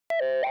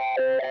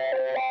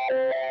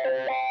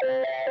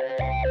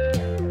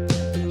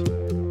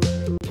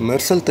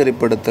மெர்சல்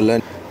திரைப்படத்தில்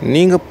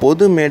நீங்கள்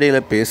பொது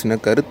மேடையில் பேசின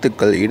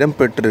கருத்துக்கள்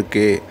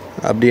இடம்பெற்றிருக்கே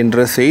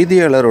அப்படின்ற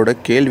செய்தியாளரோட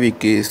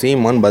கேள்விக்கு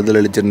சீமான்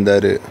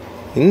பதிலளிச்சிருந்தார்.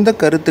 இந்த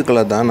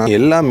கருத்துக்களை தான் நான்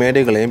எல்லா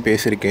மேடைகளையும்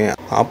பேசியிருக்கேன்.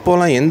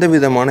 அப்போலாம் எந்த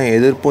விதமான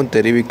எதிர்ப்பும்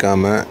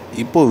தெரிவிக்காமல்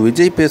இப்போது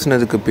விஜய்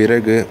பேசினதுக்கு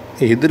பிறகு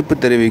எதிர்ப்பு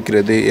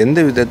தெரிவிக்கிறது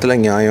எந்த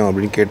விதத்தில் நியாயம்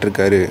அப்படின்னு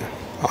கேட்டிருக்காரு.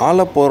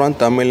 ஆலப்போறான்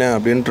தமிழன்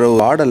அப்படின்ற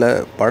ஒரு பாடலை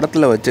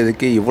படத்தில்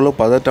வச்சதுக்கு இவ்வளோ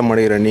பதட்டம்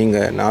அடைகிற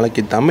நீங்கள்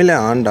நாளைக்கு தமிழை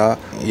ஆண்டா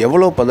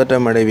எவ்வளோ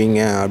பதட்டம்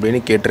அடைவீங்க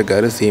அப்படின்னு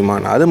கேட்டிருக்காரு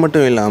சீமான். அது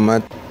மட்டும்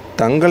இல்லாமல்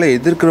தங்களை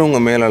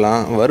எதிர்க்கிறவங்க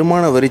மேலெல்லாம்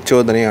வருமான வரி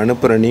சோதனை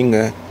அனுப்புகிற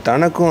நீங்கள்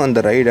தனக்கும்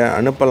அந்த ரைடை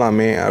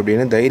அனுப்பலாமே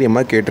அப்படின்னு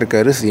தைரியமாக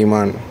கேட்டிருக்காரு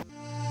சீமான்.